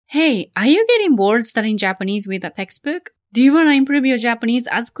Hey, are you getting bored studying Japanese with a textbook? Do you want to improve your Japanese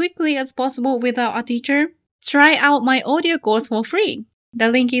as quickly as possible without a teacher? Try out my audio course for free. The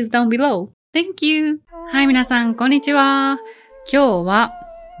link is down below. Thank you. はい、皆さん、こんにちは。今日は、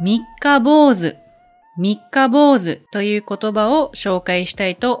三日坊主という言葉を紹介した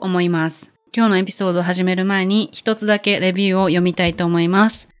いと思います。今日のエピソードを始める前に一つだけレビューを読みたいと思いま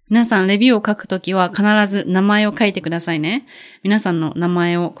す。皆さんレビューを書くときは必ず名前を書いてくださいね。皆さんの名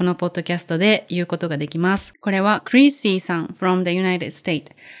前をこのポッドキャストで言うことができます。これはクリッシーさん from the United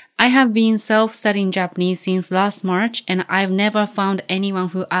States。I have been self-studying Japanese since last March and I've never found anyone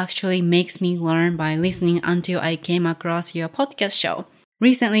who actually makes me learn by listening until I came across your podcast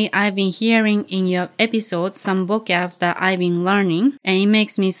show.Recently, I've been hearing in your episodes some vocab that I've been learning, and it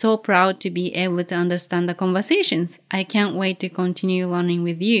makes me so proud to be able to understand the conversations. I can't wait to continue learning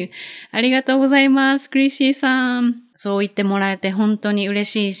with you. ありがとうございます、クリッシーさん。そう言ってもらえて本当に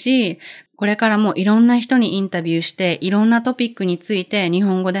嬉しいし、これからもいろんな人にインタビューして、いろんなトピックについて日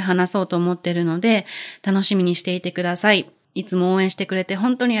本語で話そうと思っているので、楽しみにしていてください。いつも応援してくれて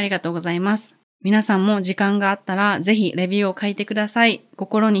本当にありがとうございます。皆さんも時間があったらぜひレビューを書いてください。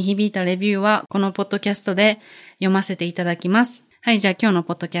心に響いたレビューはこのポッドキャストで読ませていただきます。はい、じゃあ今日の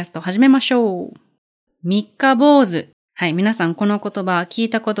ポッドキャスト始めましょう。三日坊主。はい、皆さんこの言葉聞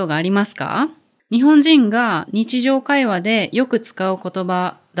いたことがありますか？日本人が日常会話でよく使う言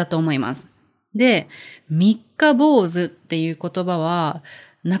葉だと思います。で、三日坊主っていう言葉は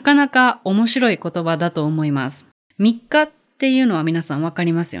なかなか面白い言葉だと思います。三日っていうのは皆さんわか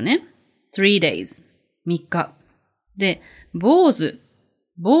りますよね？3 days 3日。で、坊主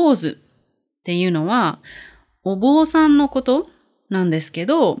っていうのはお坊さんのことなんですけ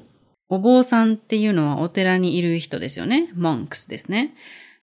ど、お坊さんっていうのはお寺にいる人ですよね。monks ですね。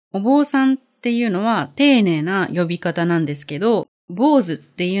お坊さんっていうのは丁寧な呼び方なんですけど、坊主っ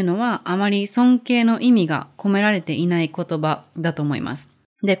ていうのはあまり尊敬の意味が込められていない言葉だと思います。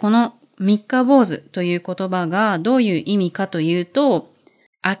で、この三日坊主という言葉がどういう意味かというと、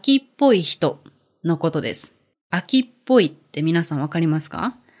秋っぽい人のことです。秋っぽいって皆さんわかります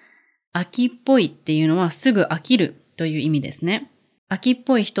か？秋っぽいっていうのはすぐ飽きるという意味ですね。秋っ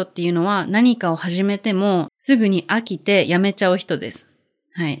ぽい人っていうのは何かを始めてもすぐに飽きてやめちゃう人です。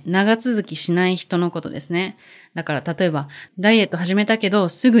はい。長続きしない人のことですね。だから例えばダイエット始めたけど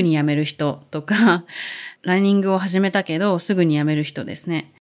すぐにやめる人とか、ランニングを始めたけどすぐにやめる人です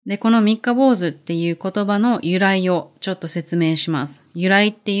ね。で、この三日坊主っていう言葉の由来をちょっと説明します。由来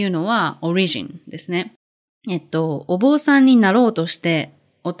っていうのは origin ですね。お坊さんになろうとして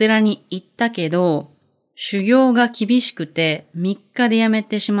お寺に行ったけど、修行が厳しくて3日で辞め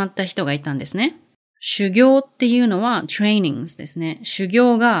てしまった人がいたんですね。修行っていうのは trainings ですね。修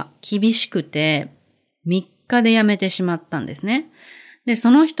行が厳しくて3日で辞めてしまったんですね。で、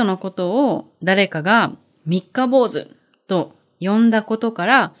その人のことを誰かが三日坊主と呼んだことか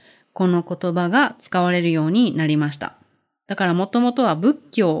らこの言葉が使われるようになりました。だからもともとは仏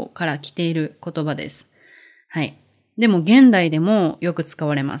教から来ている言葉です。はい。でも現代でもよく使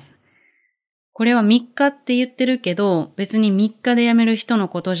われます。これは3日って言ってるけど別に3日で辞める人の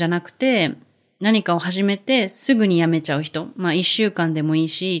ことじゃなくて何かを始めてすぐに辞めちゃう人。1週間でもいい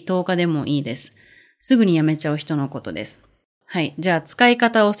し10日でもいいです。すぐに辞めちゃう人のことです。はい。じゃあ使い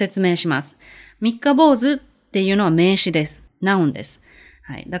方を説明します。三日坊主っていうのは名詞です。ナウンです。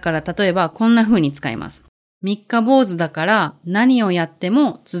はい。だから例えばこんな風に使います。三日坊主だから何をやって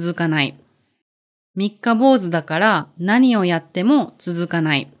も続かない。三日坊主だから何をやっても続か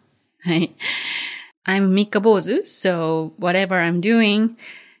ない。はい。I'm 三日坊主 so whatever I'm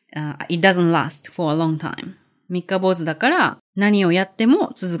doing、it doesn't last for a long time. 三日坊主だから何をやって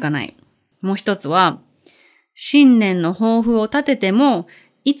も続かない。もう一つは新年の抱負を立てても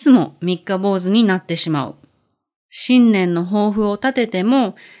いつも三日坊主になってしまう。新年の抱負を立てて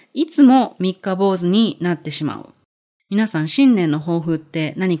も、いつも三日坊主になってしまう。皆さん、新年の抱負っ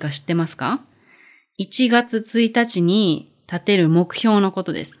て何か知ってますか？ 1 月1日に立てる目標のこ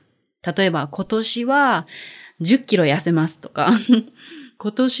とです。例えば、今年は10キロ痩せますとか、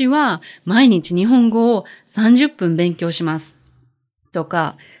今年は毎日日本語を30分勉強しますと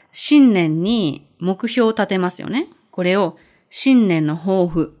か、新年に目標を立てますよね。これを新年の抱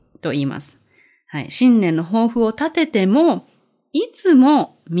負と言います。はい。新年の抱負を立てても、いつ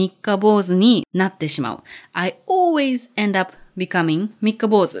も三日坊主になってしまう。I always end up becoming 三日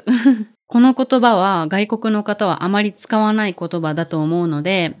坊主。この言葉は外国の方はあまり使わない言葉だと思うの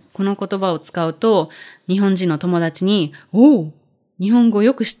で、この言葉を使うと日本人の友達に、おう、日本語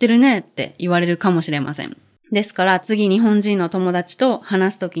よく知ってるねって言われるかもしれません。ですから次日本人の友達と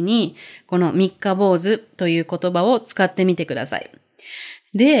話すときに、この三日坊主という言葉を使ってみてください。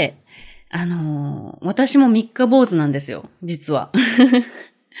で、私も三日坊主なんですよ、実は。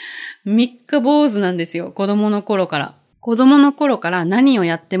三日坊主なんですよ、子供の頃から。子供の頃から何を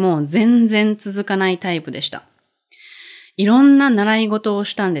やっても全然続かないタイプでした。いろんな習い事を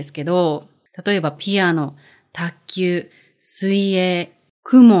したんですけど、例えばピアノ、卓球、水泳、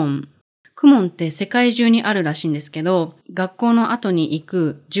公文。公文って世界中にあるらしいんですけど、学校の後に行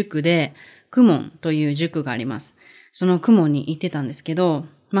く塾で、公文という塾があります。その公文に行ってたんですけど、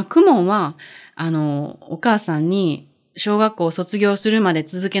公文は、お母さんに小学校を卒業するまで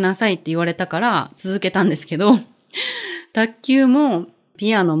続けなさいって言われたから続けたんですけど、卓球も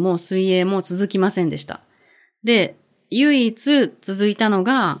ピアノも水泳も続きませんでした。で、唯一続いたの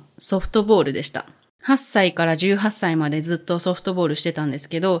がソフトボールでした。8歳から18歳までずっとソフトボールしてたんです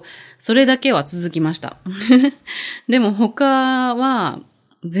けど、それだけは続きました。でも他は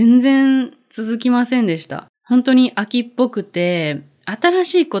全然続きませんでした。本当に秋っぽくて、新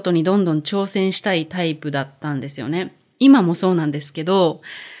しいことにどんどん挑戦したいタイプだったんですよね。今もそうなんですけど、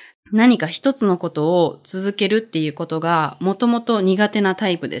何か一つのことを続けるっていうことがもともと苦手なタ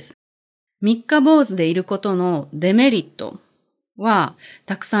イプです。三日坊主でいることのデメリットは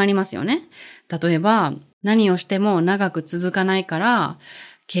たくさんありますよね。例えば何をしても長く続かないから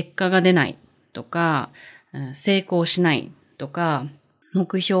結果が出ないとか、成功しないとか、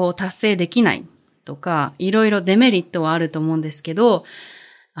目標を達成できないとか、いろいろデメリットはあると思うんですけど、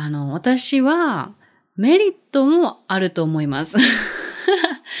私はメリットもあると思います。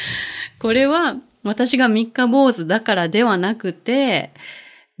これは私が三日坊主だからではなくて、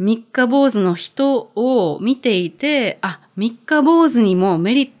三日坊主の人を見ていて、三日坊主にも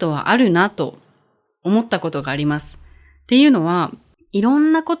メリットはあるなと思ったことがあります。っていうのは、いろ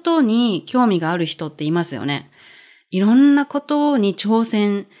んなことに興味がある人っていますよね。いろんなことに挑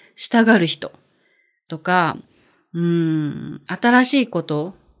戦したがる人とか、新しいこ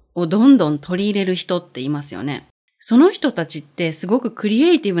とをどんどん取り入れる人っていますよね。その人たちってすごくクリ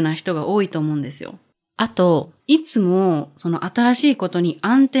エイティブな人が多いと思うんですよ。あと、いつもその新しいことに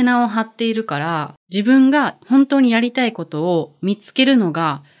アンテナを張っているから、自分が本当にやりたいことを見つけるの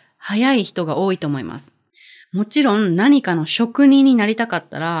が早い人が多いと思います。もちろん何かの職人になりたかっ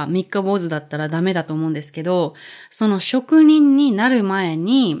たら、三日坊主だったらダメだと思うんですけど、その職人になる前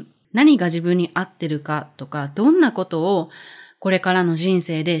に何が自分に合ってるかとか、どんなことをこれからの人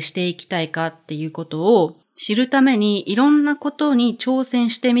生でしていきたいかっていうことを知るためにいろんなことに挑戦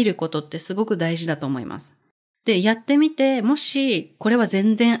してみることってすごく大事だと思います。で、やってみて、もしこれは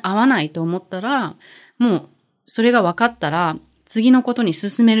全然合わないと思ったら、もうそれが分かったら次のことに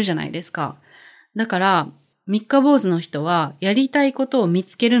進めるじゃないですか。だから、三日坊主の人はやりたいことを見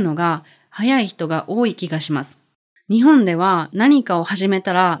つけるのが早い人が多い気がします。日本では何かを始め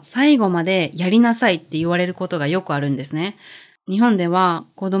たら最後までやりなさいって言われることがよくあるんですね。日本では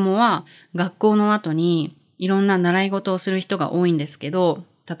子供は学校の後にいろんな習い事をする人が多いんですけど、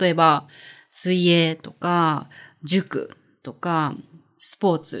例えば水泳とか塾とかス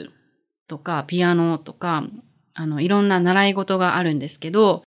ポーツとかピアノとかいろんな習い事があるんですけ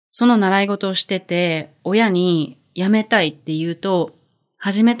ど、その習い事をしてて親にやめたいって言うと、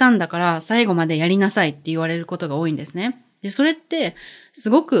始めたんだから最後までやりなさいって言われることが多いんですね。で、それってす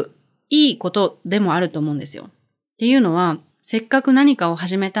ごくいいことでもあると思うんですよ。っていうのは、せっかく何かを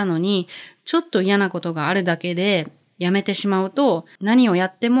始めたのに、ちょっと嫌なことがあるだけでやめてしまうと、何をや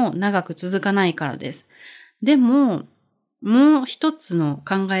っても長く続かないからです。でも、もう一つの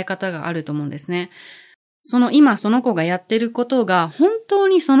考え方があると思うんですね。今その子がやってることが本当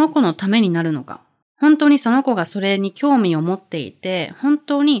にその子のためになるのか。本当にその子がそれに興味を持っていて、本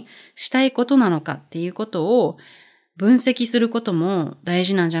当にしたいことなのかっていうことを分析することも大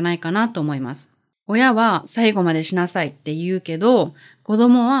事なんじゃないかなと思います。親は最後までしなさいって言うけど、子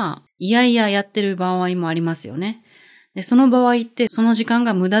供はいやいややってる場合もありますよね。で、その場合ってその時間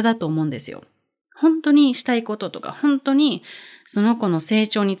が無駄だと思うんですよ。本当にしたいこととか、本当にその子の成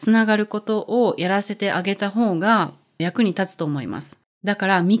長につながることをやらせてあげた方が役に立つと思います。だか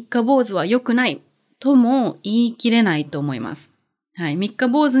ら三日坊主は良くないとも言い切れないと思います。はい。三日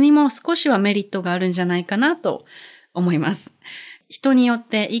坊主にも少しはメリットがあるんじゃないかなと思います。人によっ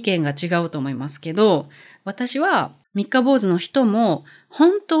て意見が違うと思いますけど、私は三日坊主の人も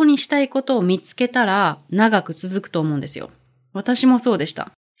本当にしたいことを見つけたら長く続くと思うんですよ。私もそうでし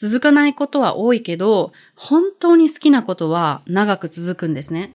た。続かないことは多いけど、本当に好きなことは長く続くんで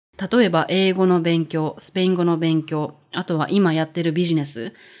すね。例えば英語の勉強、スペイン語の勉強、あとは今やってるビジネ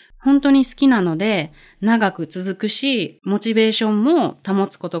ス。本当に好きなので長く続くし、モチベーションも保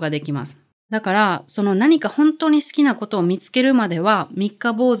つことができます。だから、その何か本当に好きなことを見つけるまでは、三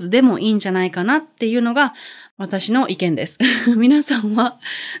日坊主でもいいんじゃないかなっていうのが私の意見です。皆さんは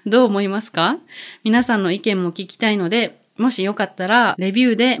どう思いますか？皆さんの意見も聞きたいので、もしよかったらレビ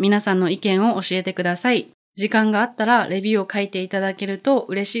ューで皆さんの意見を教えてください。時間があったらレビューを書いていただけると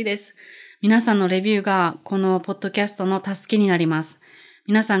嬉しいです。皆さんのレビューがこのポッドキャストの助けになります。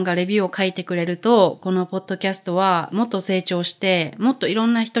皆さんがレビューを書いてくれると、このポッドキャストはもっと成長して、もっといろ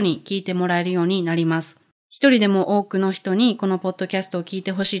んな人に聞いてもらえるようになります。一人でも多くの人にこのポッドキャストを聞い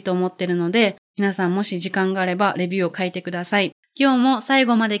てほしいと思っているので、皆さんもし時間があればレビューを書いてください。今日も最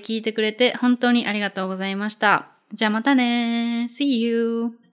後まで聞いてくれて本当にありがとうございました。じゃあまたね。See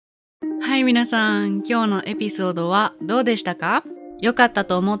you! はい、皆さん、今日のエピソードはどうでしたか？良かった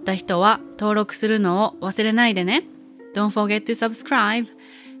と思った人は登録するのを忘れないでね。Don't forget to subscribe.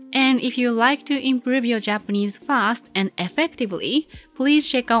 And if you like to improve your Japanese fast and effectively, please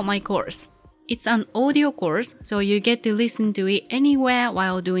check out my course. It's an audio course, so you get to listen to it anywhere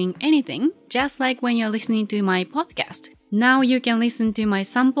while doing anything, just like when you're listening to my podcast. Now you can listen to my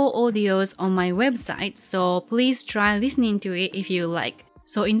sample audios on my website, so please try listening to it if you like.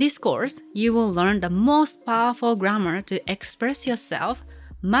 So in this course, you will learn the most powerful grammar to express yourself,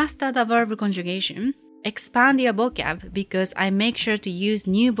 master the verb conjugation, expand your vocab because I make sure to use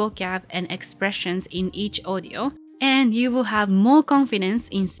new vocab and expressions in each audio, and you will have more confidence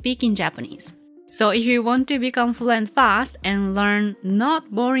in speaking Japanese. So if you want to become fluent fast and learn not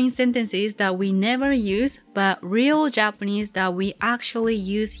boring sentences that we never use, but real Japanese that we actually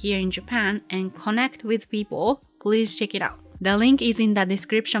use here in Japan and connect with people, please check it out. The link is in the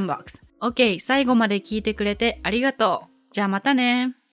description box. OK, 最後まで聞いてくれてありがとう。じゃあまたね。